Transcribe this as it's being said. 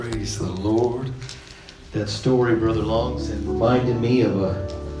Praise the Lord. That story, Brother Long said, reminded me of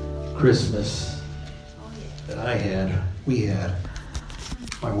a Christmas that we had.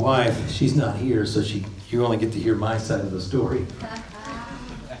 My wife, she's not here, so you only get to hear my side of the story.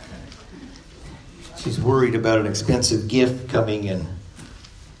 She's worried about an expensive gift coming and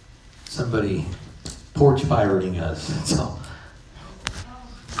somebody porch pirating us. So,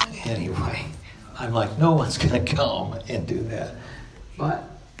 anyway, I'm like, no one's going to come and do that. But,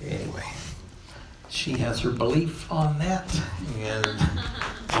 anyway, she has her belief on that, and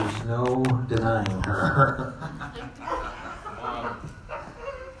there's no denying her.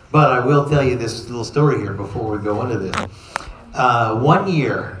 But I will tell you this little story here before we go into this. One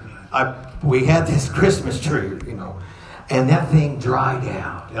year, we had this Christmas tree, and that thing dried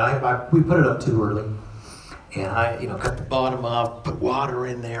out. And we put it up too early. And I, cut the bottom off, put water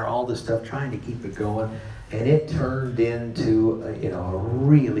in there, all this stuff, trying to keep it going. And it turned into, a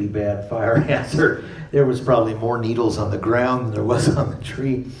really bad fire hazard. There was probably more needles on the ground than there was on the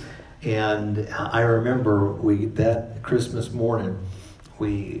tree. And I remember that Christmas morning,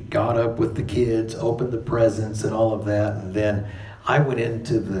 we got up with the kids, opened the presents and all of that. And then I went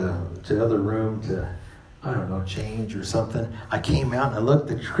into the other room to, change or something. I came out and I looked,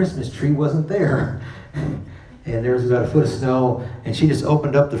 the Christmas tree wasn't there. And there was about a foot of snow, and she just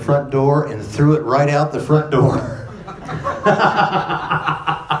opened up the front door and threw it right out the front door.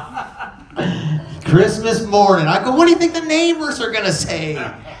 Christmas morning. I go, what do you think the neighbors are going to say?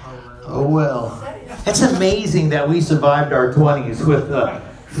 Oh, well. It's amazing that we survived our 20s with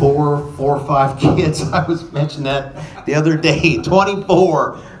 4 or 5 kids. I was mentioning that the other day.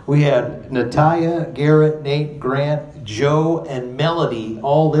 24. We had Natalia, Garrett, Nate, Grant, Joe, and Melody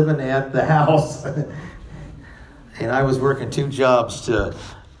all living at the house. And I was working 2 jobs to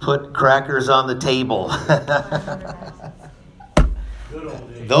put crackers on the table.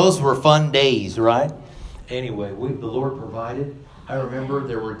 Those were fun days, right? Anyway, the Lord provided. I remember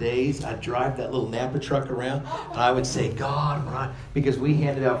there were days I'd drive that little Napa truck around, and I would say, God, because we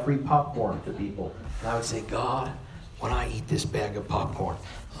handed out free popcorn to people. And I would say, God, when I eat this bag of popcorn,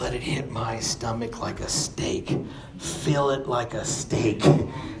 let it hit my stomach like a steak. Fill it like a steak.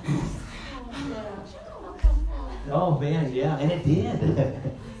 Oh, man, yeah, and it did.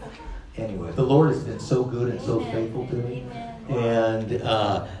 Anyway, the Lord has been so good and so faithful to me. And,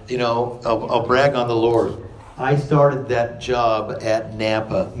 I'll brag on the Lord. I started that job at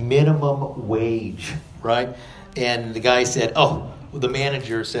Napa, minimum wage, right? And the guy said, the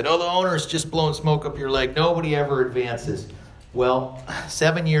manager said, the owner's just blowing smoke up your leg. Nobody ever advances. Well,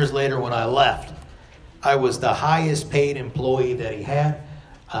 7 years later when I left, I was the highest paid employee that he had,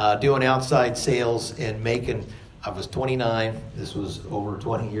 doing outside sales and making... I was 29. This was over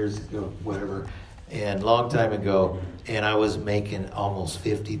 20 years ago, whatever, and long time ago. And I was making almost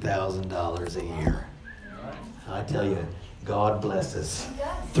 $50,000 a year. I tell you, God bless us.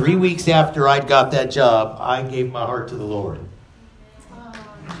 3 weeks after I got that job, I gave my heart to the Lord.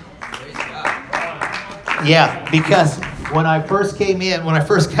 Yeah, because when I first got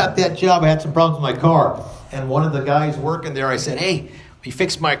that job, I had some problems with my car. And one of the guys working there, I said, hey, if you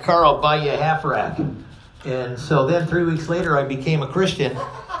fix my car, I'll buy you a half rack. And so then 3 weeks later, I became a Christian.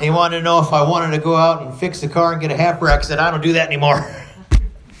 He wanted to know if I wanted to go out and fix the car and get a half rack. I said, I don't do that anymore.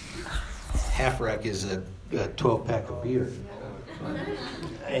 Half rack is a 12-pack of beer.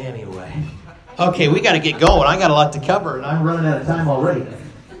 Anyway. Okay, we got to get going. I got a lot to cover, and I'm running out of time already.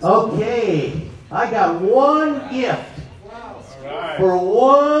 Okay, I got one gift for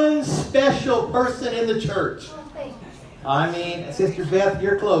one special person in the church. I mean, Sister Beth,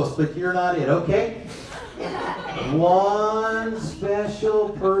 you're close, but you're not it, okay? One special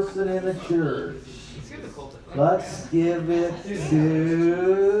person in the church. Let's give it to...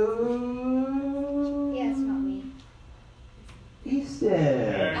 Yeah, it's not me.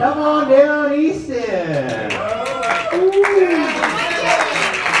 Easton. Come on down, Easton.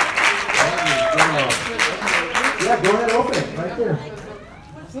 Yeah, go ahead, open it right there.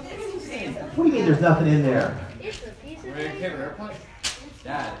 What do you mean there's nothing in there?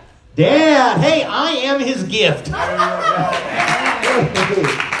 Dad, hey, I am his gift. Hey,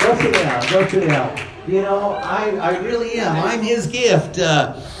 go sit down. I really am. I'm his gift.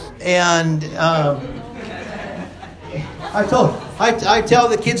 I tell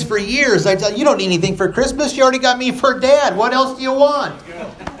the kids for years, you don't need anything for Christmas. You already got me for Dad. What else do you want?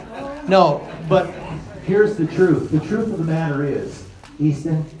 No, but here's the truth. The truth of the matter is,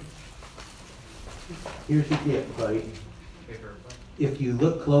 Easton, here's your gift, buddy. If you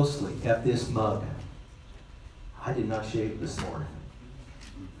look closely at this mug, I did not shave this morning.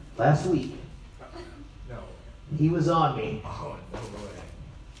 Last week, he was on me.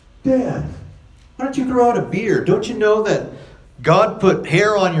 Dad, why don't you grow out a beard? Don't you know that God put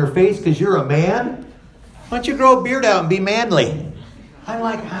hair on your face because you're a man? Why don't you grow a beard out and be manly? I'm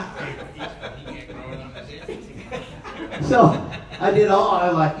like, so I did all, I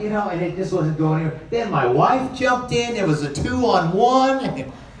like, and it just wasn't going anywhere. Then my wife jumped in. It was a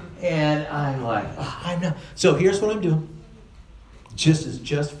 2-on-1. And I'm like, I'm not. So here's what I'm doing.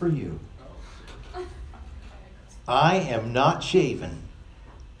 Just for you. I am not shaving.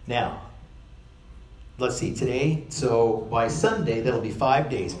 Now, let's see, today, so by Sunday, that'll be 5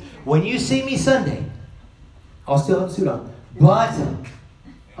 days. When you see me Sunday, I'll still have a suit on. But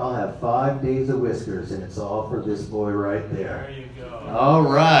I'll have 5 days of whiskers, and it's all for this boy right there. There you go. All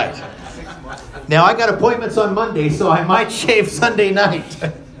right. Now, I got appointments on Monday, so I might shave Sunday night.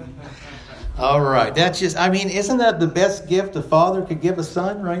 All right. That's just, isn't that the best gift a father could give a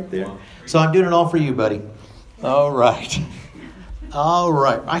son right there? So I'm doing it all for you, buddy. All right. All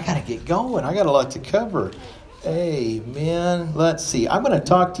right. I got to get going. I got a lot to cover. Amen. Let's see. I'm going to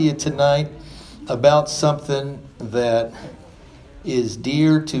talk to you tonight about something that is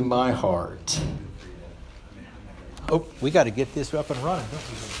dear to my heart. Oh, we got to get this up and running, don't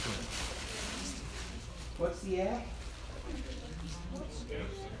we? What's the app?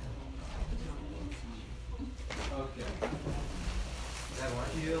 Okay. Is that what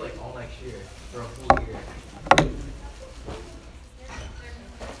you do like all next year for a full year?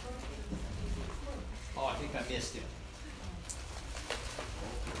 Oh, I think I missed it.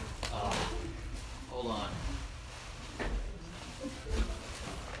 Hold on.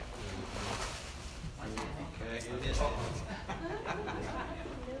 Okay, you missed it.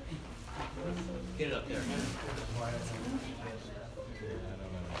 Get it up there.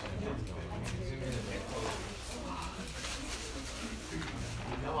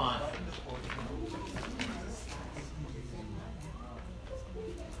 Come on.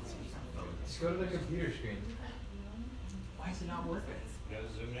 Let's go to the computer screen. Why is it not working? You gotta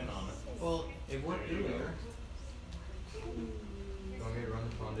zoom in on it. Well, it worked earlier. You want me to run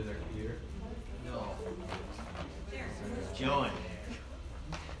the phone to their computer? No. Join.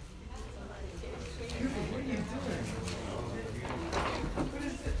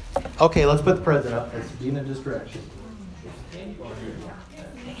 Okay, let's put the present up. It's being a distraction.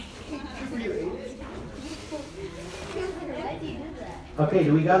 Okay,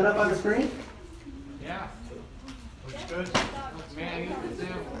 do we got it up on the screen? Yeah. Looks good. Man,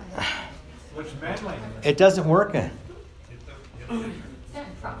 looks manly. It doesn't work.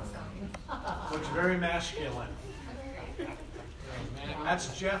 Looks very masculine.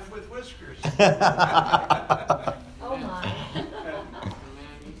 That's Jeff with whiskers. Oh my.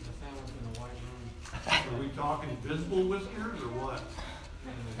 Are we talking visible whiskers or what?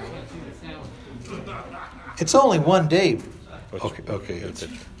 It's only one day. Okay, that's it.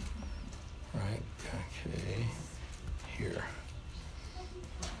 Right, okay. Here.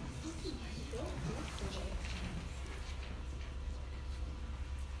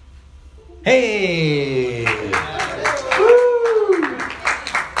 Hey! Woo!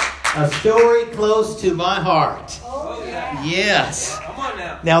 A story close to my heart. Oh, yeah. Yes. Come on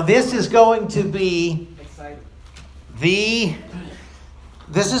now. Now this is going to be the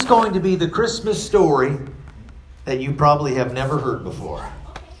Christmas story that you probably have never heard before.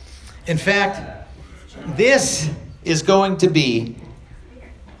 In fact, this is going to be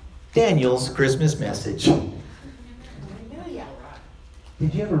Daniel's Christmas message.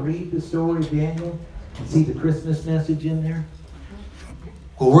 Did you ever read the story of Daniel and see the Christmas message in there?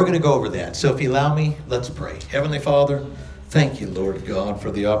 Well, we're going to go over that. So if you allow me, let's pray. Heavenly Father, thank you, Lord God, for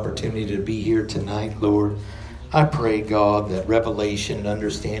the opportunity to be here tonight, Lord. I pray, God, that revelation and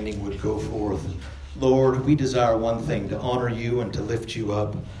understanding would go forth. Lord, we desire one thing, to honor you and to lift you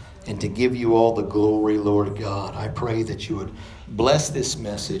up and to give you all the glory, Lord God. I pray that you would bless this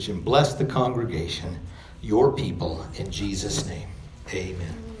message and bless the congregation, your people, in Jesus' name.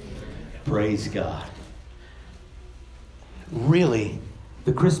 Amen. Praise God. Really,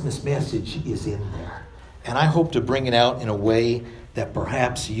 the Christmas message is in there. And I hope to bring it out in a way that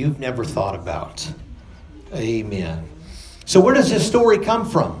perhaps you've never thought about. Amen. So where does this story come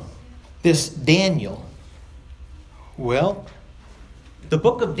from? This Daniel? Well, the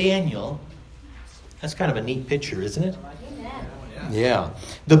book of Daniel, that's kind of a neat picture, isn't it? Yeah.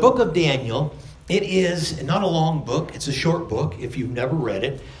 The book of Daniel, it is not a long book. It's a short book if you've never read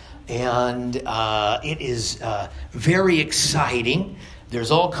it. And it is very exciting.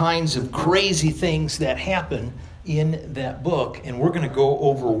 There's all kinds of crazy things that happen in that book. And we're going to go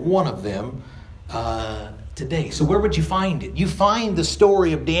over one of them today. So where would you find it? You find the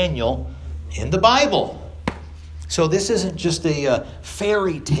story of Daniel in the Bible. So this isn't just a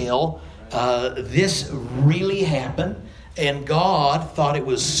fairy tale. This really happened. And God thought it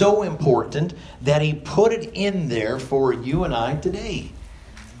was so important that He put it in there for you and I today.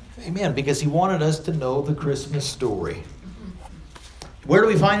 Amen. Because He wanted us to know the Christmas story. Where do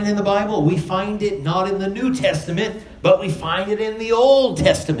we find it in the Bible? We find it not in the New Testament, but we find it in the Old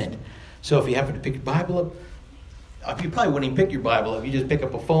Testament. So if you happen to pick your Bible up, you probably wouldn't even pick your Bible up. You just pick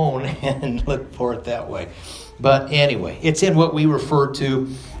up a phone and look for it that way. But anyway, it's in what we refer to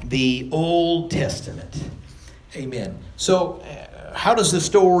the Old Testament. Amen. So how does the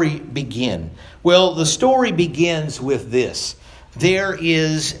story begin? Well, the story begins with this. There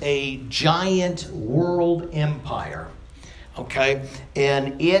is a giant world empire, okay?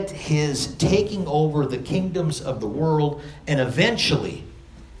 And it is taking over the kingdoms of the world, and eventually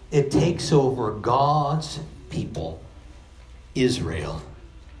it takes over God's people, Israel,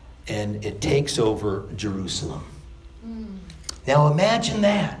 and it takes over Jerusalem. Now imagine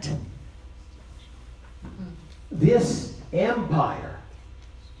that. This empire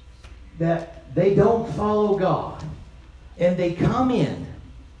that they don't follow God, and they come in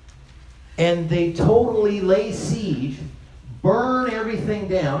and they totally lay siege, burn everything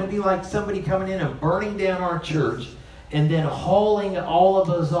down. It'd be like somebody coming in and burning down our church and then hauling all of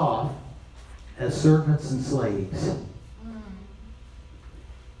us off as servants and slaves.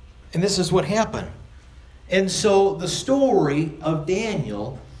 And this is what happened. And so the story of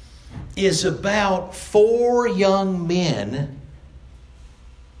Daniel is about 4 young men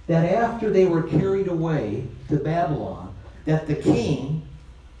that after they were carried away to Babylon, that the king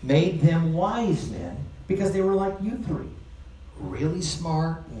made them wise men because they were like you three. Really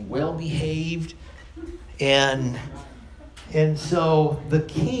smart and well-behaved. And so the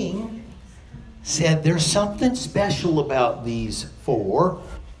king said, there's something special about these 4,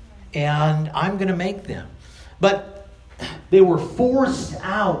 and I'm going to make them. But they were forced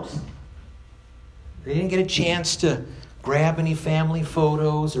out. They didn't get a chance to grab any family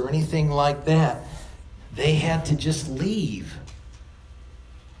photos or anything like that. They had to just leave.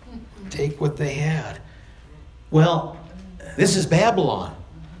 Take what they had. Well, this is Babylon.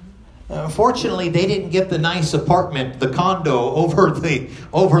 Fortunately, they didn't get the nice apartment, the condo over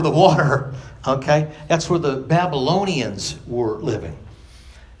the water. Okay, that's where the Babylonians were living.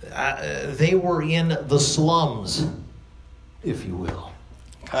 They were in the slums, if you will.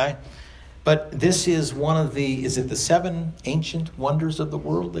 Okay, but this is one of is it the 7 ancient wonders of the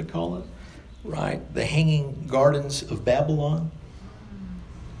world, they call it? Right, the Hanging Gardens of Babylon.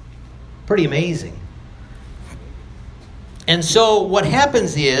 Pretty amazing. And so what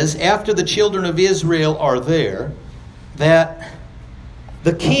happens is, after the children of Israel are there, that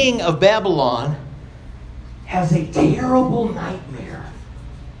the king of Babylon has a terrible nightmare.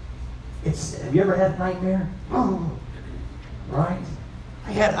 Have you ever had a nightmare? Oh, right?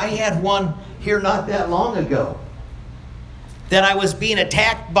 I had one here not that long ago. That I was being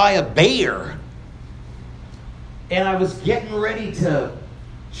attacked by a bear. And I was getting ready to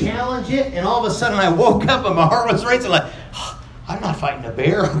challenge it, and all of a sudden I woke up and my heart was racing like, oh, I'm not fighting a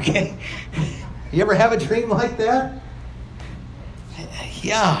bear, okay? You ever have a dream like that?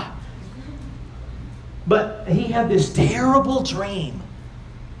 Yeah. But he had this terrible dream.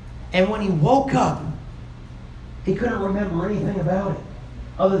 And when he woke up, he couldn't remember anything about it,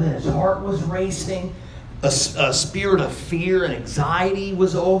 other than his heart was racing, a spirit of fear and anxiety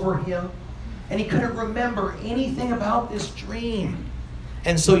was over him, and he couldn't remember anything about this dream.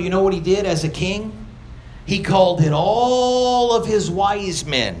 And so you know what he did as a king? He called in all of his wise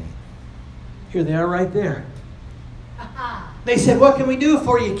men. Here they are right there. They said, what can we do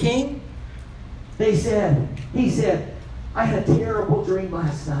for you, king? He said, I had a terrible dream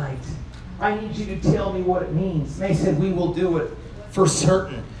last night. I need you to tell me what it means. And they said, we will do it for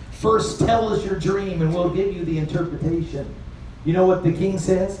certain. First, tell us your dream and we'll give you the interpretation. You know what the king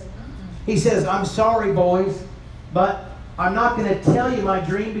says? He says, I'm sorry, boys, but I'm not going to tell you my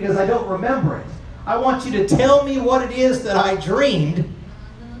dream because I don't remember it. I want you to tell me what it is that I dreamed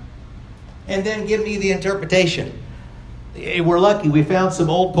and then give me the interpretation. We're lucky. We found some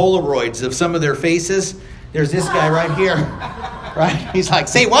old Polaroids of some of their faces. There's this guy right here. Right? He's like,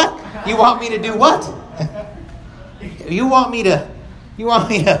 say what? You want me to do what? You want me to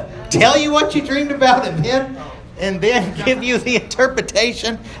tell you what you dreamed about and then give you the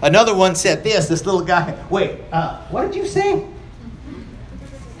interpretation? Another one said this little guy. Wait, what did you say?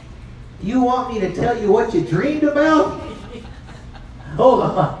 You want me to tell you what you dreamed about? Hold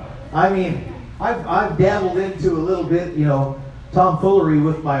on. I mean, I've dabbled into a little bit, tomfoolery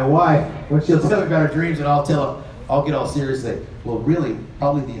with my wife when she'll tell me about her dreams, and I'll get all serious. Well, really,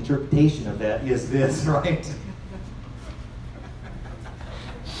 probably the interpretation of that is this, right?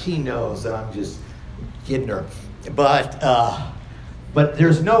 She knows that I'm just kidding her. But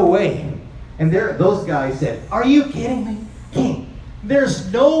there's no way. And those guys said, "Are you kidding me? King,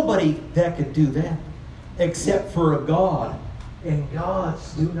 there's nobody that could do that except for a God. And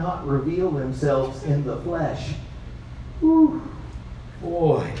gods do not reveal themselves in the flesh." Whew.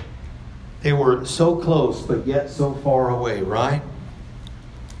 Boy, they were so close, but yet so far away, right?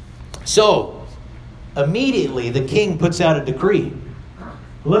 So, immediately the king puts out a decree.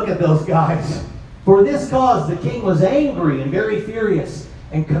 Look at those guys. "For this cause the king was angry and very furious,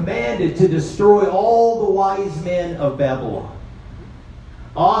 and commanded to destroy all the wise men of Babylon.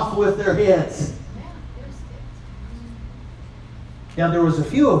 Off with their heads." Now there was a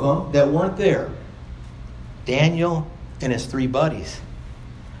few of them that weren't there. Daniel and his 3 buddies.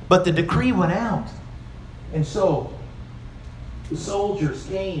 But the decree went out. And so the soldiers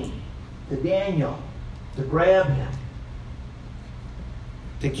came to Daniel to grab him,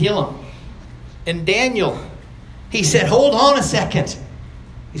 to kill him. And Daniel, he said, "Hold on a second."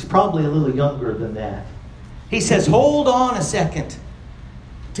 He's probably a little younger than that. He says, "Hold on a second.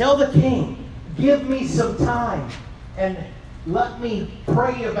 Tell the king, give me some time and let me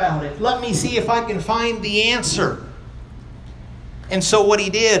pray about it. Let me see if I can find the answer." And so what he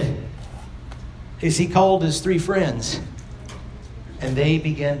did is he called his 3 friends, and they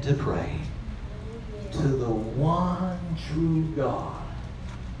began to pray to the one true God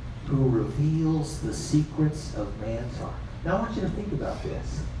who reveals the secrets of man's heart. Now I want you to think about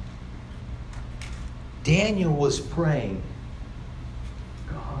this. Daniel was praying,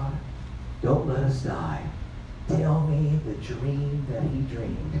 "God, don't let us die. Tell me the dream that he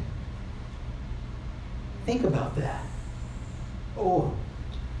dreamed." Think about that. Oh,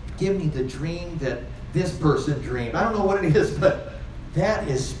 give me the dream that this person dreamed. I don't know what it is, but that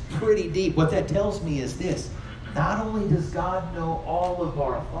is pretty deep. What that tells me is this. Not only does God know all of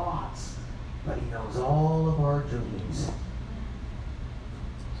our thoughts, but he knows all of our dreams.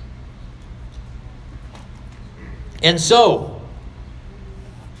 And so,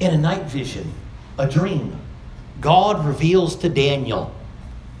 in a night vision, a dream, God reveals to Daniel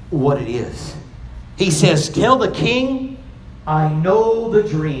what it is. He says, "Tell the king, I know the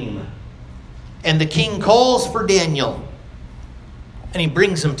dream." And the king calls for Daniel, and he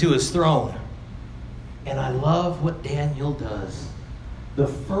brings him to his throne. And I love what Daniel does. The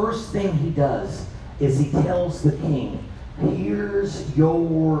first thing he does is he tells the king, "Here's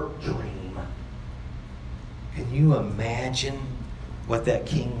your dream." Can you imagine what that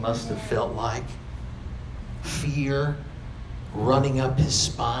king must have felt like? Fear running up his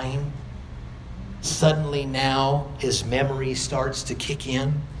spine. Suddenly now his memory starts to kick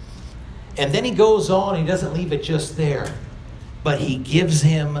in. And then he goes on, he doesn't leave it just there, but he gives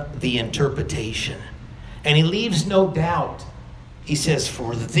him the interpretation. And he leaves no doubt. He says,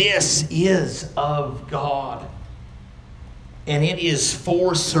 "For this is of God, and it is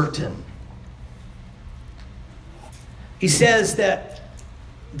for certain." He says that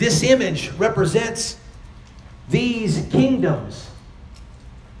this image represents these kingdoms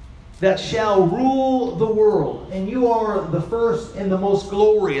that shall rule the world. And you are the first and the most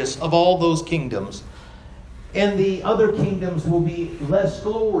glorious of all those kingdoms. And the other kingdoms will be less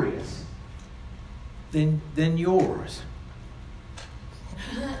glorious than yours.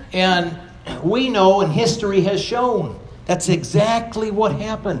 And we know, and history has shown, that's exactly what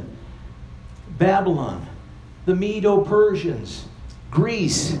happened. Babylon, the Medo-Persians,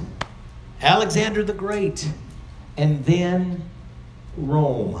 Greece, Alexander the Great, and then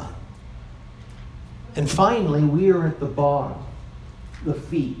Rome. And finally, we are at the bottom, the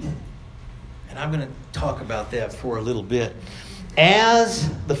feet. And I'm going to talk about that for a little bit. As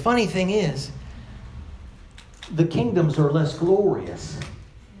the funny thing is, the kingdoms are less glorious,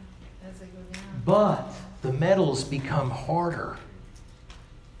 but the metals become harder,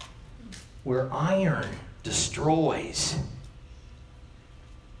 where iron destroys.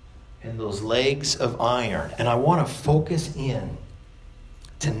 And those legs of iron. And I want to focus in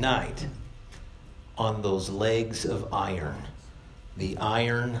tonight on those legs of iron. The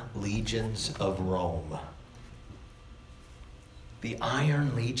Iron Legions of Rome. The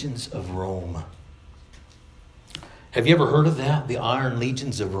Iron Legions of Rome. Have you ever heard of that? The Iron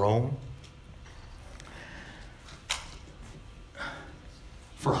Legions of Rome?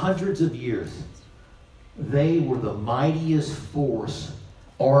 For hundreds of years, they were the mightiest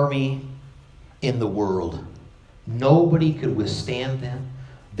army in the world. Nobody could withstand them.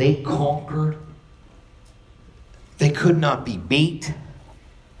 They conquered. They could not be beat.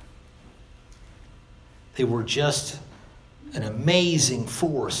 They were just an amazing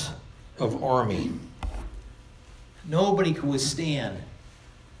force of army. Nobody could withstand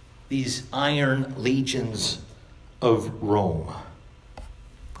these iron legions of Rome.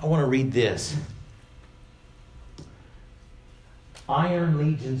 I want to read this. Iron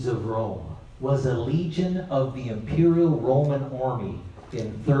legions of Rome was a legion of the Imperial Roman army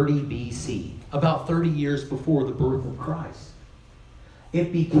in 30 BC, about 30 years before the birth of Christ.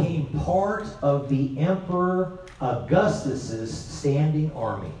 It became part of the Emperor Augustus's standing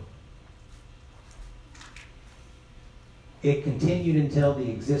army. It continued until the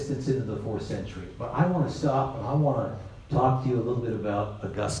existence into the 4th century. But I want to stop and I want to talk to you a little bit about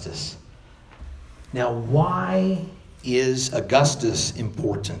Augustus. Now, why is Augustus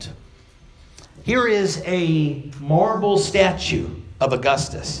important? Here is a marble statue of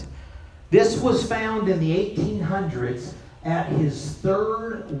Augustus. This was found in the 1800s at his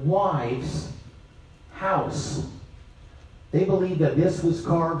third wife's house. They believe that this was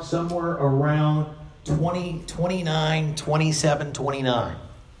carved somewhere around 2729.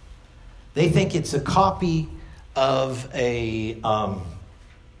 They think it's a copy of a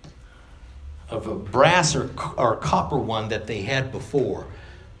brass or copper one that they had before.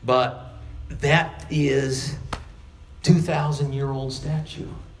 But that is 2,000-year-old statue.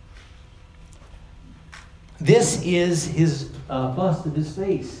 This is his bust of his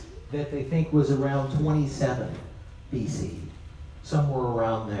face that they think was around 27 BC, somewhere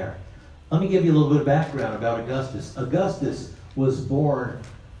around there. Let me give you a little bit of background about Augustus. Augustus was born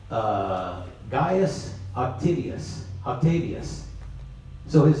Gaius Octavius.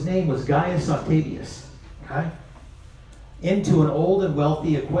 So his name was Gaius Octavius, okay? Into an old and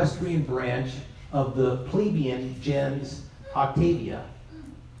wealthy equestrian branch of the plebeian gens Octavia.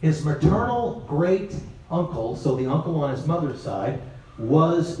 His maternal great uncle, so the uncle on his mother's side,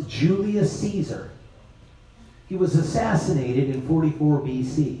 was Julius Caesar. He was assassinated in 44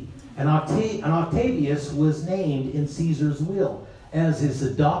 BC. And Octavius was named in Caesar's will as his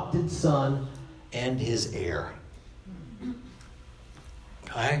adopted son and his heir.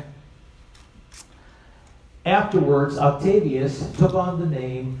 Okay? Afterwards, Octavius took on the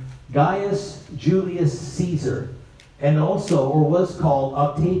name Gaius Julius Caesar, and also, or was called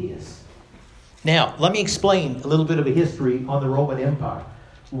Octavius. Now, let me explain a little bit of a history on the Roman Empire.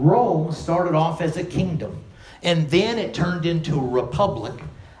 Rome started off as a kingdom, and then it turned into a republic,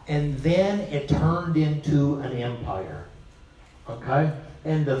 and then it turned into an empire. Okay?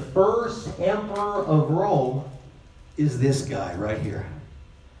 And the first emperor of Rome is this guy right here.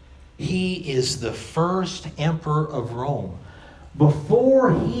 He is the first emperor of Rome.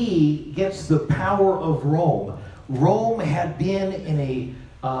 Before he gets the power of Rome, Rome had been in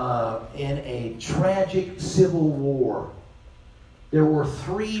a tragic civil war. There were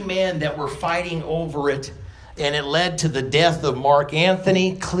 3 men that were fighting over it, and it led to the death of Mark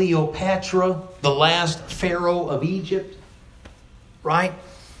Antony, Cleopatra, the last pharaoh of Egypt, right?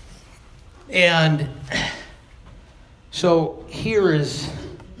 And so here is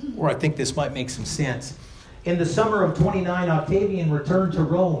where I think this might make some sense. In the summer of 29, Octavian returned to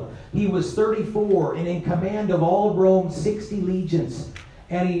Rome. He was 34 and in command of all of Rome's 60 legions,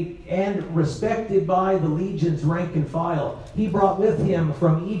 and respected by the legions rank and file. He brought with him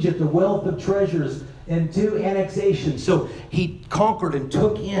from Egypt a wealth of treasures and 2 annexations. So he conquered and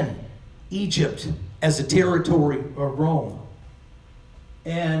took in Egypt as a territory of Rome.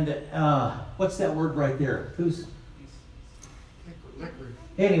 And what's that word right there?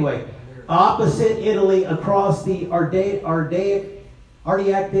 Anyway, opposite Italy across the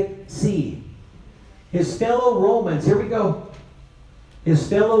Adriatic Sea. His fellow Romans, here we go. His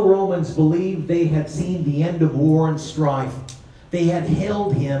fellow Romans believed they had seen the end of war and strife. They had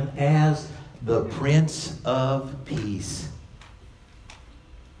hailed him as the Prince of Peace.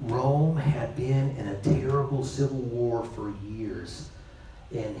 Rome had been in a terrible civil war for years,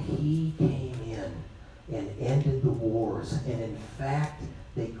 and he came in and ended the wars. And in fact,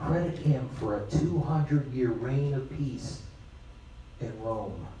 they credit him for a 200-year reign of peace in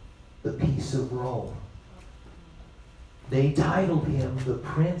Rome, the peace of Rome. They titled him the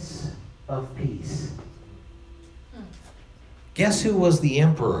Prince of Peace. Guess who was the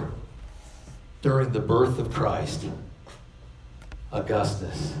emperor during the birth of Christ?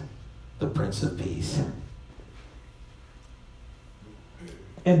 Augustus, the Prince of Peace.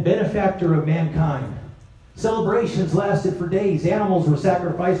 And benefactor of mankind. Celebrations lasted for days. Animals were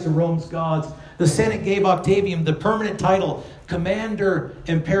sacrificed to Rome's gods. The Senate gave Octavian the permanent title, Commander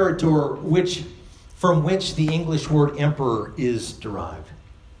Imperator, from which the English word emperor is derived.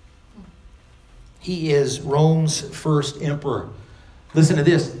 He is Rome's first emperor. Listen to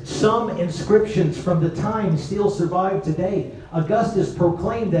this. Some inscriptions from the time still survive today. Augustus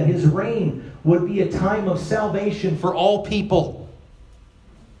proclaimed that his reign would be a time of salvation for all people.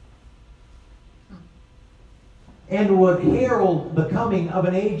 and would herald the coming of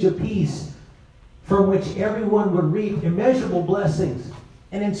an age of peace from which everyone would reap immeasurable blessings.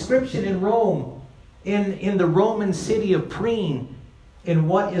 An inscription in Rome, in the Roman city of Priene, in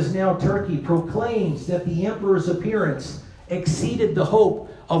what is now Turkey, proclaims that the emperor's appearance exceeded the hope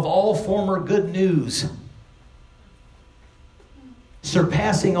of all former good news,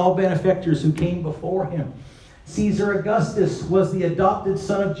 surpassing all benefactors who came before him. Caesar Augustus was the adopted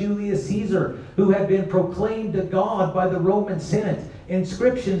son of Julius Caesar, who had been proclaimed a god by the Roman Senate.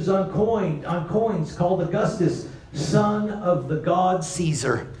 Inscriptions on coins called Augustus, son of the god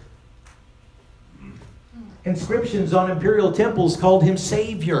Caesar. Inscriptions on imperial temples called him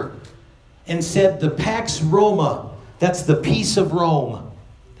Savior and said the Pax Roma, that's the peace of Rome.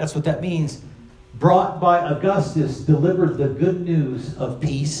 That's what that means. Brought by Augustus, delivered the good news of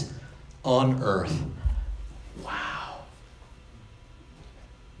peace on earth. Wow.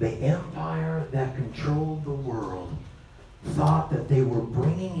 The empire that controlled the world thought that they were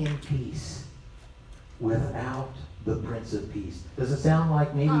bringing in peace without the Prince of Peace. Does it sound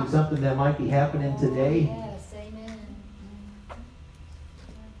like maybe something that might be happening today? Yes, amen.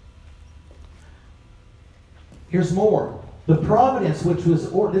 Here's more. The providence which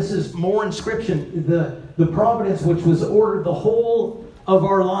was, this is more inscription, the providence which was ordered the whole of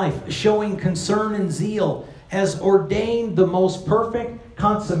our life, showing concern and zeal, has ordained the most perfect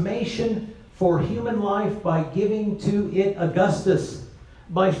consummation for human life by giving to it Augustus,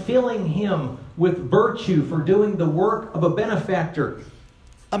 by filling him with virtue for doing the work of a benefactor,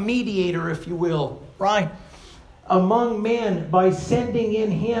 a mediator, if you will, right? Among men, by sending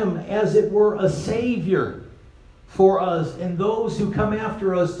in him, as it were, a savior for us and those who come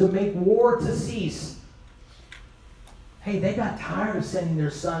after us, to make war to cease. Hey, they got tired of sending their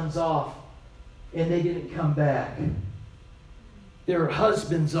sons off and they didn't come back. Their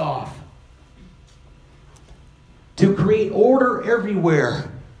husbands off. To create order everywhere.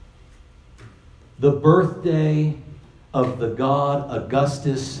 The birthday of the god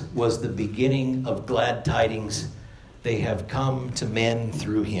Augustus was the beginning of glad tidings. They have come to men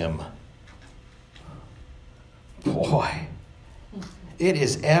through him. Boy, it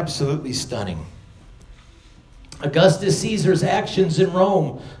is absolutely stunning. Augustus Caesar's actions in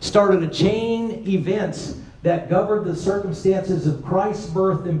Rome started a chain of events that governed the circumstances of Christ's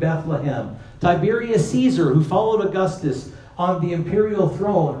birth in Bethlehem. Tiberius Caesar, who followed Augustus on the imperial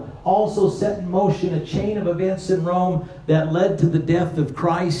throne, also set in motion a chain of events in Rome that led to the death of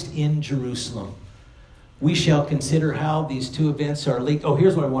Christ in Jerusalem. We shall consider how these two events are linked. Oh,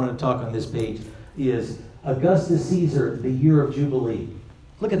 here's what I wanted to talk on this page is Augustus Caesar, the year of Jubilee.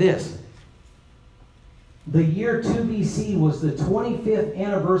 Look at this. The year 2 BC was the 25th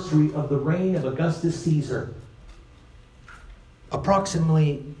anniversary of the reign of Augustus Caesar.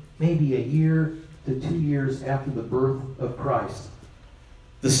 Approximately maybe a year to 2 years after the birth of Christ,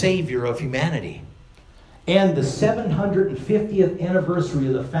 the Savior of humanity. And the 750th anniversary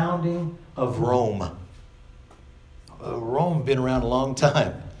of the founding of Rome. Rome had been around a long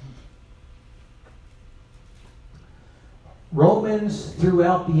time. Romans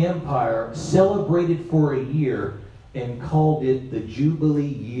throughout the empire celebrated for a year and called it the Jubilee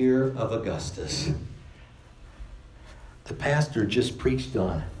Year of Augustus. The pastor just preached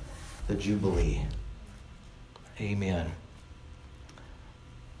on the Jubilee. Amen.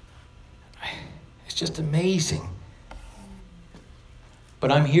 It's just amazing.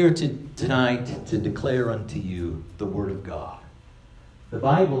 But I'm here tonight to declare unto you the Word of God. The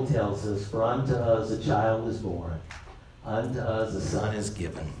Bible tells us, for unto us a child is born. Unto us a son is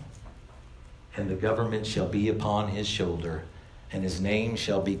given, and the government shall be upon his shoulder, and his name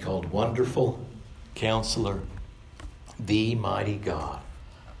shall be called Wonderful, Counselor, the Mighty God,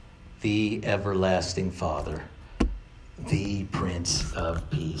 the Everlasting Father, the Prince of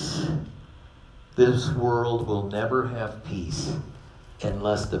Peace. This world will never have peace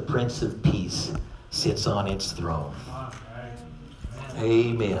unless the Prince of Peace sits on its throne.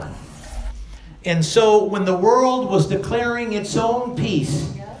 Amen. And so when the world was declaring its own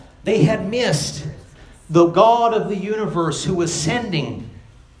peace, they had missed the God of the universe who was sending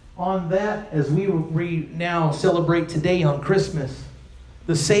on that, as we now celebrate today on Christmas,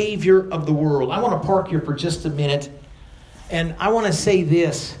 the Savior of the world. I want to park here for just a minute, and I want to say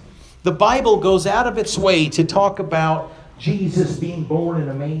this. The Bible goes out of its way to talk about Jesus being born in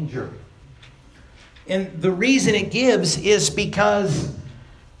a manger. And the reason it gives is because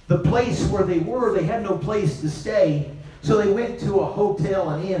the place where they were, they had no place to stay. So they went to a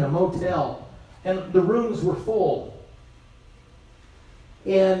hotel, an inn, a motel. And the rooms were full.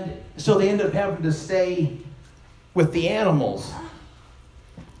 And so they ended up having to stay with the animals.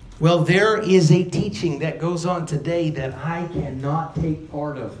 Well, there is a teaching that goes on today that I cannot take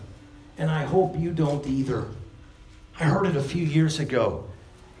part of. And I hope you don't either. I heard it a few years ago.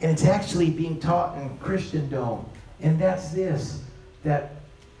 And it's actually being taught in Christendom. And that's this, that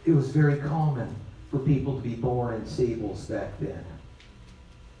it was very common for people to be born in stables back then.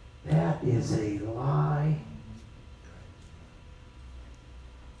 That is a lie.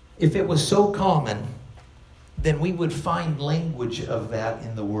 If it was so common, then we would find language of that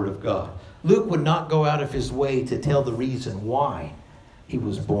in the Word of God. Luke would not go out of his way to tell the reason why he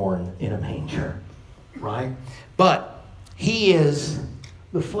was born in a manger, right? But he is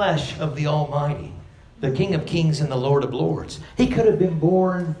the flesh of the Almighty, the King of Kings and the Lord of Lords. He could have been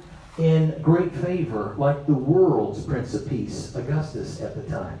born in great favor like the world's Prince of Peace, Augustus, at the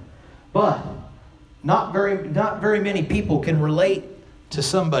time. But not very many people can relate to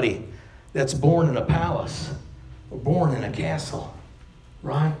somebody that's born in a palace or born in a castle,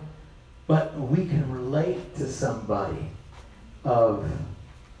 right? But we can relate to somebody of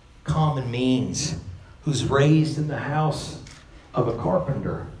common means who's raised in the house of a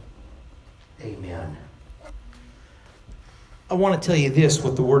carpenter. Amen. I want to tell you this,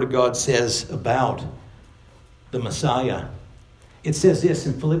 what the Word of God says about the Messiah. It says this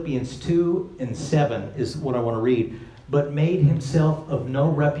in Philippians 2:7 is what I want to read. But made himself of no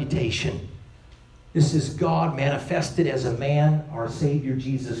reputation. This is God manifested as a man, our Savior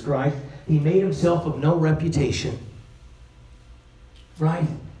Jesus Christ. He made himself of no reputation. Right?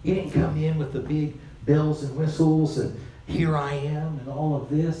 He didn't come in with the big bells and whistles and here I am and all of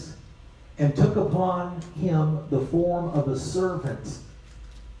this. And took upon him the form of a servant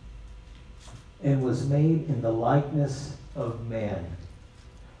and was made in the likeness of man.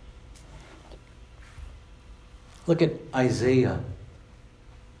 Look at Isaiah.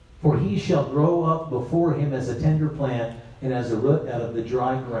 For he shall grow up before him as a tender plant and as a root out of the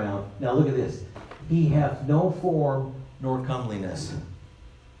dry ground. Now look at this. He hath no form nor comeliness.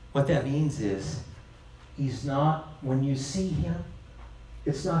 What that means is, he's not, when you see him,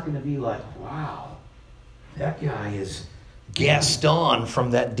 it's not going to be like, wow, that guy is Gaston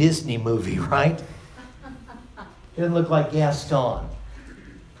from that Disney movie, right? It doesn't look like Gaston.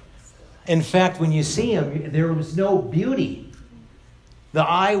 In fact, when you see him, there was no beauty. The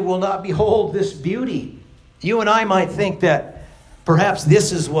eye will not behold this beauty. You and I might think that perhaps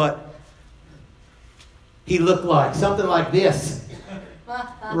this is what he looked like. Something like this.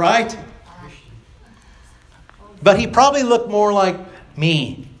 Right? But he probably looked more like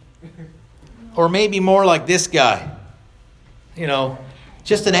me. Or maybe more like this guy. You know,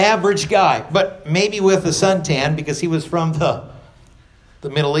 just an average guy. But maybe with a suntan because he was from the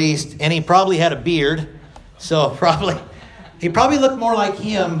Middle East. And he probably had a beard. So he probably looked more like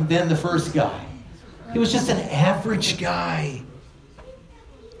him than the first guy. He was just an average guy.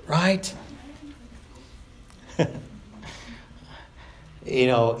 Right? You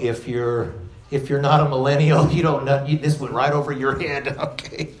know, if you're not a millennial, you don't know. This went right over your head.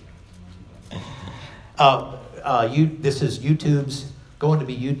 Okay. This is going to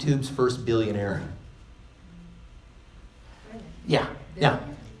be YouTube's first billionaire. Yeah,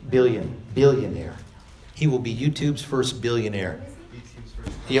 billionaire. He will be YouTube's first billionaire.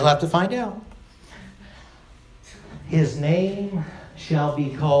 You'll have to find out. His name shall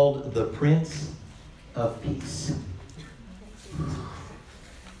be called the Prince of Peace.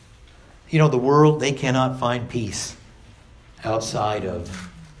 You know, the world, they cannot find peace outside of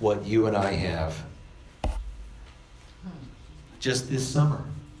what you and I have. Just this summer.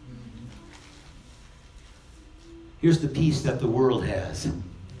 Here's the peace that the world has.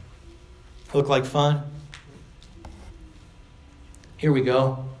 Look like fun? Here we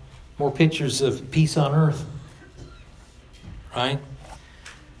go. More pictures of peace on earth. Right?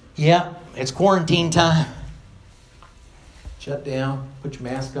 Yeah, it's quarantine time. Shut down. Put your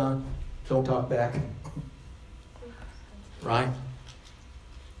mask on. Don't talk back. Right?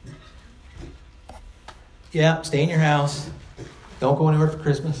 Yeah, stay in your house. Don't go anywhere for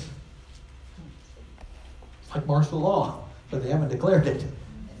Christmas. It's like martial law, but they haven't declared it.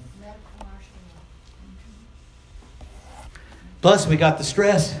 Plus, we got the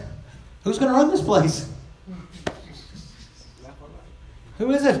stress. Who's going to run this place?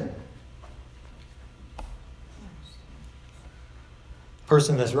 Who is it?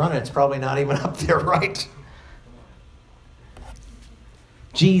 Person that's running it's probably not even up there, right?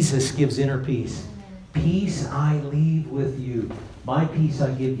 Jesus gives inner peace. Peace I leave with you. My peace I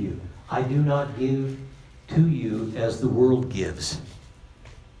give you. I do not give to you as the world gives.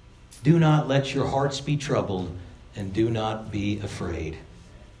 Do not let your hearts be troubled, and do not be afraid.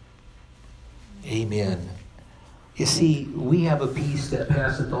 Amen. You see, we have a peace that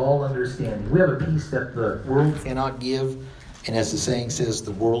passeth all understanding. We have a peace that the world cannot give, and as the saying says,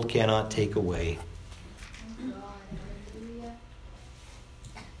 the world cannot take away.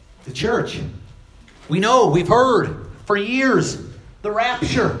 The church. We know, we've heard for years, the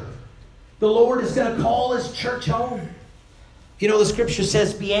rapture. The Lord is going to call His church home. You know, the scripture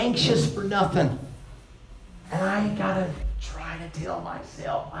says, be anxious for nothing. And I got to try to tell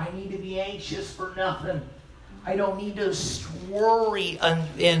myself, I need to be anxious for nothing. I don't need to worry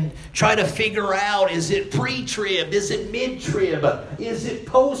and try to figure out, is it pre-trib? Is it mid-trib? Is it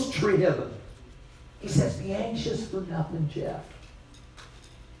post-trib? He says, be anxious for nothing, Jeff.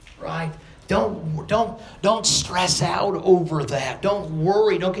 Right? Don't stress out over that. Don't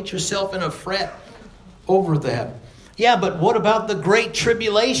worry. Don't get yourself in a fret over that. Yeah, but what about the great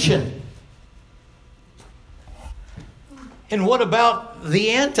tribulation? And what about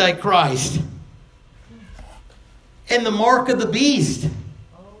the Antichrist? And the mark of the beast?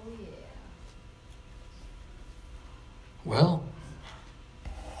 Oh, yeah. Well,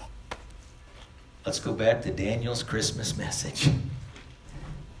 let's go back to Daniel's Christmas message.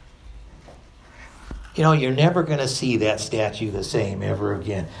 You know, you're never going to see that statue the same ever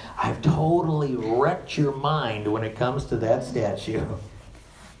again. I've totally wrecked your mind when it comes to that statue.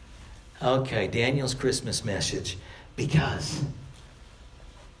 Okay, Daniel's Christmas message. Because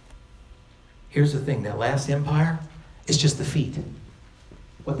here's the thing, that last empire is just the feet.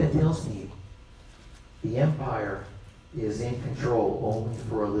 What that tells me, the empire is in control only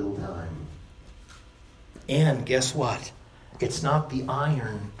for a little time. And guess what? It's not the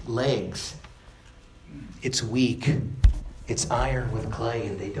iron legs. It's weak. It's iron with clay,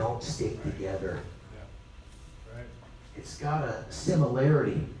 and they don't stick together. Yeah. Right. It's got a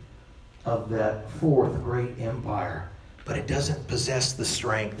similarity of that fourth great empire, but it doesn't possess the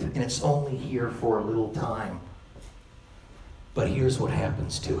strength, and it's only here for a little time. But here's what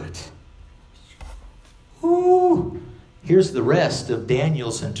happens to it. Ooh! Here's the rest of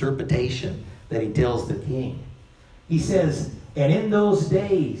Daniel's interpretation that he tells the king. He says, and in those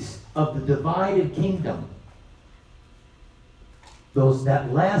days of the divided kingdom,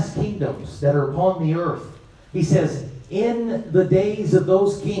 that last kingdoms that are upon the earth, he says, in the days of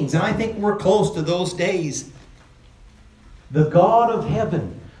those kings, and I think we're close to those days, the God of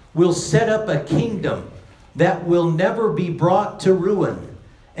heaven will set up a kingdom that will never be brought to ruin,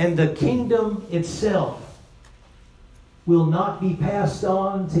 and the kingdom itself will not be passed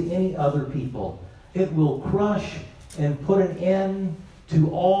on to any other people. It will crush and put an end to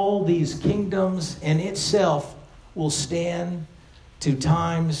all these kingdoms, and itself will stand to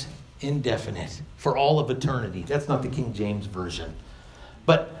times indefinite, for all of eternity. That's not the King James Version.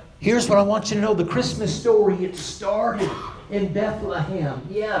 But here's what I want you to know. The Christmas story, it started in Bethlehem,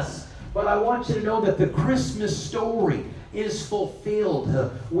 yes. But I want you to know that the Christmas story is fulfilled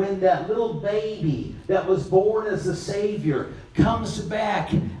when that little baby that was born as the Savior comes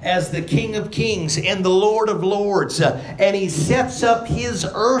back as the King of Kings and the Lord of Lords, and He sets up His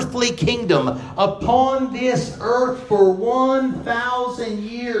earthly kingdom upon this earth for 1,000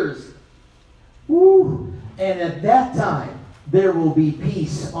 years. Woo! And at that time, there will be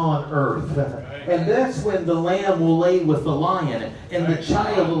peace on earth. And that's when the lamb will lay with the lion, and the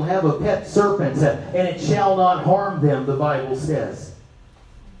child will have a pet serpent, and it shall not harm them, the Bible says.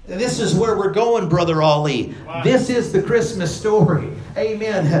 This is where we're going, Brother Ali. Wow. This is the Christmas story.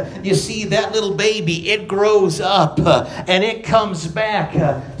 Amen. You see, that little baby, it grows up and it comes back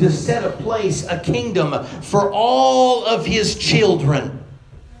to set a place, a kingdom for all of His children.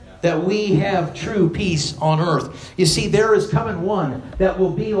 That we have true peace on earth. You see, there is coming one that will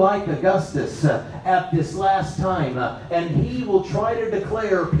be like Augustus at this last time. And he will try to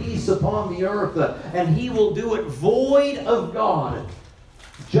declare peace upon the earth. And he will do it void of God.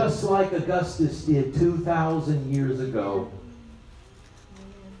 Just like Augustus did 2,000 years ago.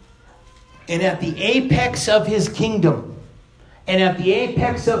 And at the apex of His kingdom, and at the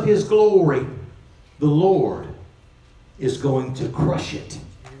apex of His glory, the Lord is going to crush it.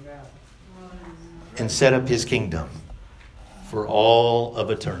 And set up His kingdom for all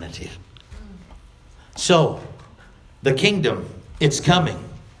of eternity. So, the kingdom, it's coming.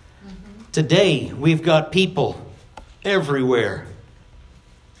 Today, we've got people everywhere.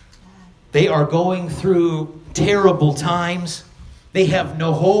 They are going through terrible times. They have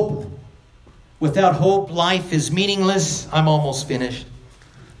no hope. Without hope, life is meaningless. I'm almost finished.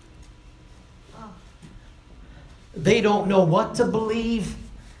 They don't know what to believe.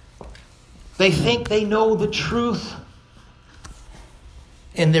 They think they know the truth,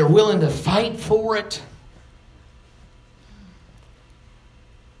 and they're willing to fight for it.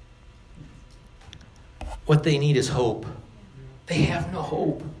 What they need is hope. They have no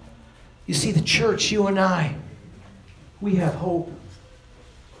hope. You see, the church, you and I, we have hope.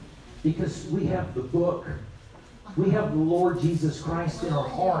 Because we have the book. We have the Lord Jesus Christ in our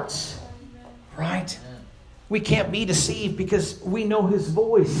hearts. Right? We can't be deceived because we know His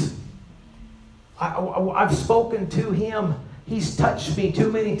voice. I've spoken to Him. He's touched me too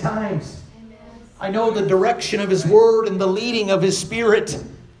many times. I know the direction of His Word and the leading of His Spirit.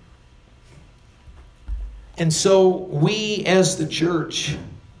 And so we as the church,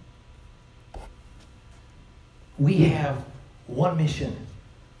 we have one mission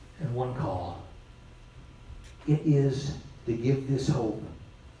and one call. It is to give this hope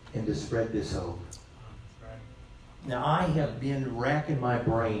and to spread this hope. Now, I have been racking my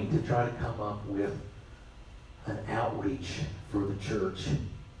brain to try to come up with an outreach for the church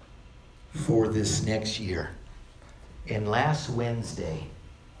for this next year. And last Wednesday,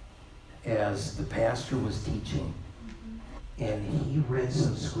 as the pastor was teaching, and he read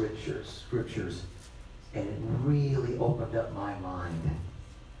some scriptures, and it really opened up my mind.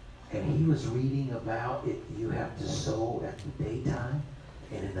 And he was reading about it. You have to sow at the daytime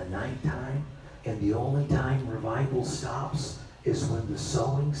and in the nighttime. And the only time revival stops is when the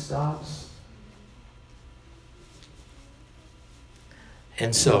sowing stops.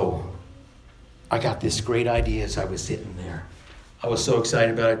 And so, I got this great idea as I was sitting there. I was so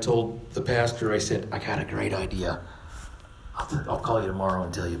excited about it. I told the pastor, I said, I got a great idea. I'll call you tomorrow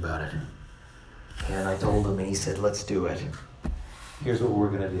and tell you about it. And I told him, and he said, let's do it. Here's what we're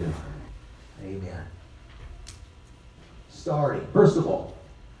going to do. Amen. Starting. First of all,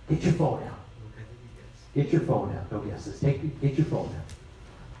 get your phone out. Get your phone out. No guesses. Get your phone out.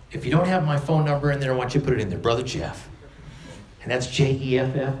 If you don't have my phone number in there, I want you to put it in there. Brother Jeff. And that's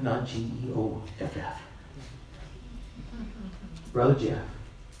Jeff, not Geoff. Brother Jeff.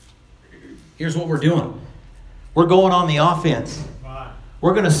 Here's what we're doing. We're going on the offense.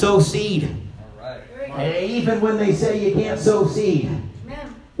 We're going to sow seed. All right. And even when they say you can't sow seed,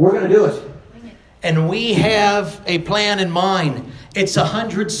 we're going to do it. And we have a plan in mind. It's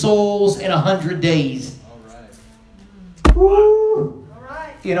 100 souls in 100 days. All right. Woo! All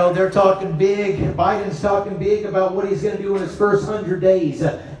right. You know, they're talking big. Biden's talking big about what he's going to do in his first 100 days.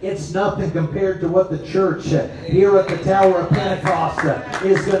 It's nothing compared to what the church here at the Tower of Pentecost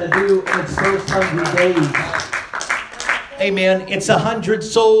is going to do in its first 100 days. Amen. It's 100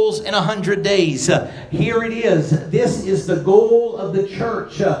 souls in 100 days. Here it is. This is the goal of the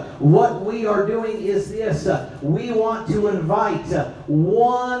church. What we are doing is this. We want to invite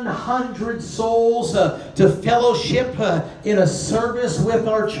 100 souls to fellowship in a service with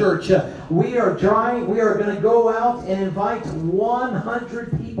our church. We are going to go out and invite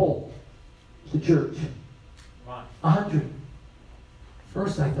 100 people to church. 100.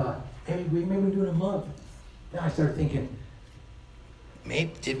 First I thought, maybe we do it a month. Then I started thinking,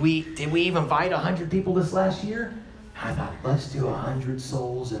 maybe did we even invite 100 people this last year? I thought, let's do 100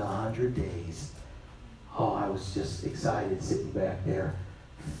 souls in 100 days. Oh, I was just excited sitting back there,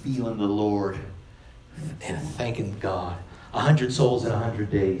 feeling the Lord and thanking God. 100 souls in 100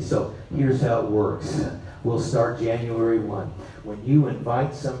 days. So here's how it works. We'll start January 1. When you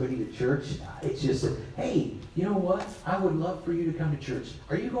invite somebody to church, it's just, hey, you know what? I would love for you to come to church.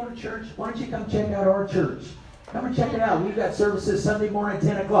 Are you going to church? Why don't you come check out our church? Come and check it out. We've got services Sunday morning at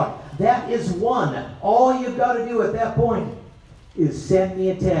 10 o'clock. That is one. All you've got to do at that point is send me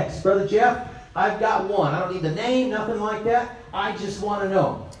a text. Brother Jeff, I've got one. I don't need the name, nothing like that. I just want to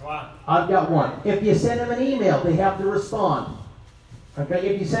know. I've got one. If you send them an email, they have to respond. Okay?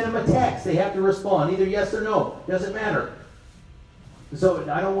 If you send them a text, they have to respond. Either yes or no. Doesn't matter. So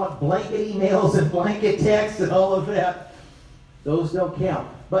I don't want blanket emails and blanket texts and all of that. Those don't count.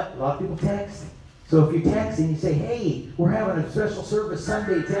 But a lot of people text. So if you text and you say, hey, we're having a special service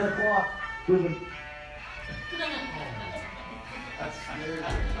Sunday, 10 o'clock.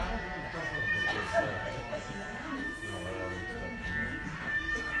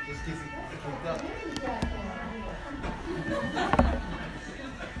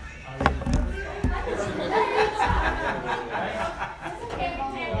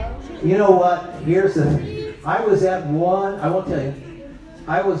 You know what? I was at one, I won't tell you.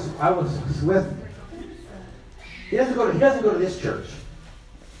 I was with, he doesn't go to this church,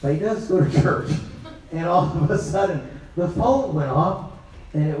 but he does go to church. And all of a sudden, the phone went off,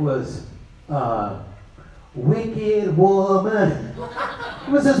 and it was, wicked woman.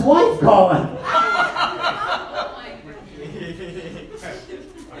 It was his wife calling.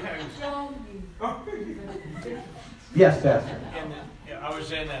 Yes, Pastor. I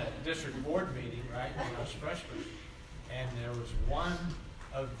was in a district board meeting, right, when I was freshman, and there was one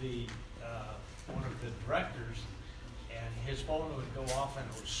of the one of the directors, and his phone would go off and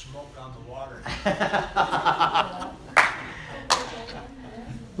it would smoke on the water.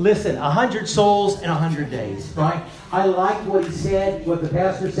 Listen, 100 souls in 100 days, right? I like what he said, what the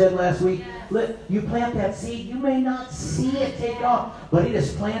pastor said last week. Look, you plant that seed, you may not see it take off, but it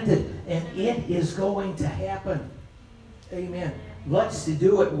is planted, and it is going to happen. Amen. Let's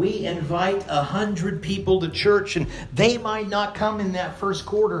do it. We invite 100 people to church, and they might not come in that first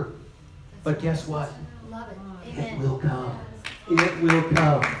quarter. But guess what? Love it. It Amen. will come. It will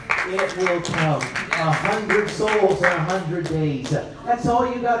come. It will come. 100 souls in 100 days. That's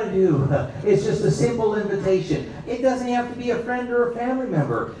all you got to do. It's just a simple invitation. It doesn't have to be a friend or a family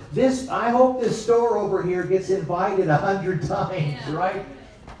member. I hope this store over here gets invited 100 times, right?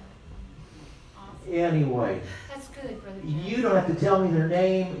 Anyway. That's good, Brother Jeff. You don't have to tell me their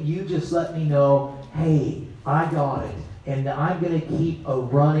name. You just let me know, hey, I got it. And I'm going to keep a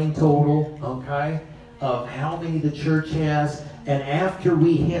running total, okay, of how many the church has. And after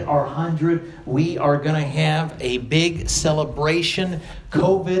we hit our 100, we are going to have a big celebration,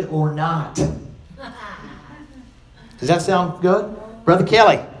 COVID or not. Does that sound good? Brother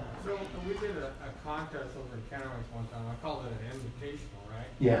Kelly? So we did a contest over in Kennewick one time. I called it an invitational, right?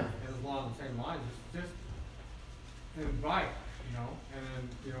 Yeah. It was along the same lines. Just invite, and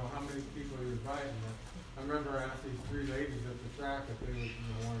then, how many people you invite. And I remember I asked these 3 ladies at the track if they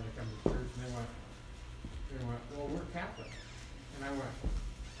wanted to come to church, and they went, well, we're Catholic. And I went,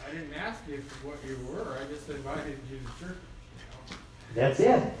 I didn't ask you what you were. I just invited you to church. That's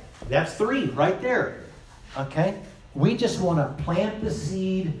it. That's 3 right there. Okay? We just want to plant the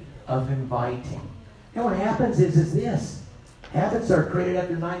seed of inviting. And what happens is this. Habits are created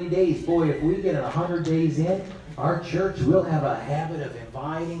after 90 days. Boy, if we get 100 days in, our church will have a habit of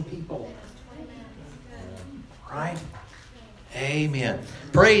inviting people. Right? Amen.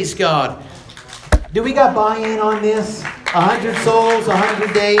 Praise God. Do we got buy-in on this? 100 souls,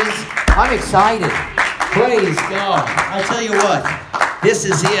 100 days? I'm excited. Praise God. I tell you what, this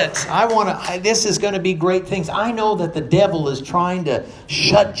is it. This is going to be great things. I know that the devil is trying to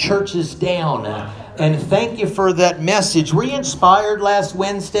shut churches down. And thank you for that message. Were you inspired last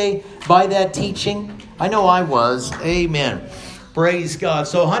Wednesday by that teaching? I know I was. Amen. Praise God.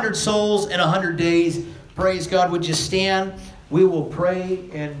 So 100 souls in 100 days. Praise God. Would you stand? We will pray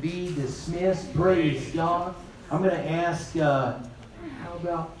and be dismissed. Praise God. I'm going to ask, how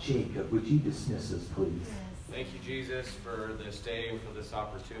about Jacob? Would you dismiss us, please? Thank you, Jesus, for this day and for this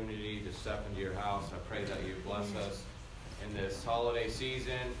opportunity to step into your house. I pray that you bless us in this holiday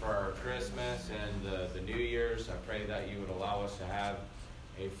season for our Christmas and the New Year's. I pray that you would allow us to have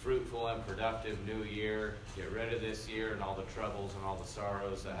a fruitful and productive new year. Get rid of this year and all the troubles and all the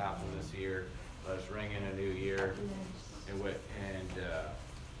sorrows that happened this year. Let us ring in a new year. And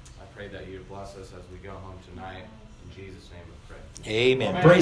I pray that you bless us as we go home tonight. In Jesus' name we pray. Amen. Praise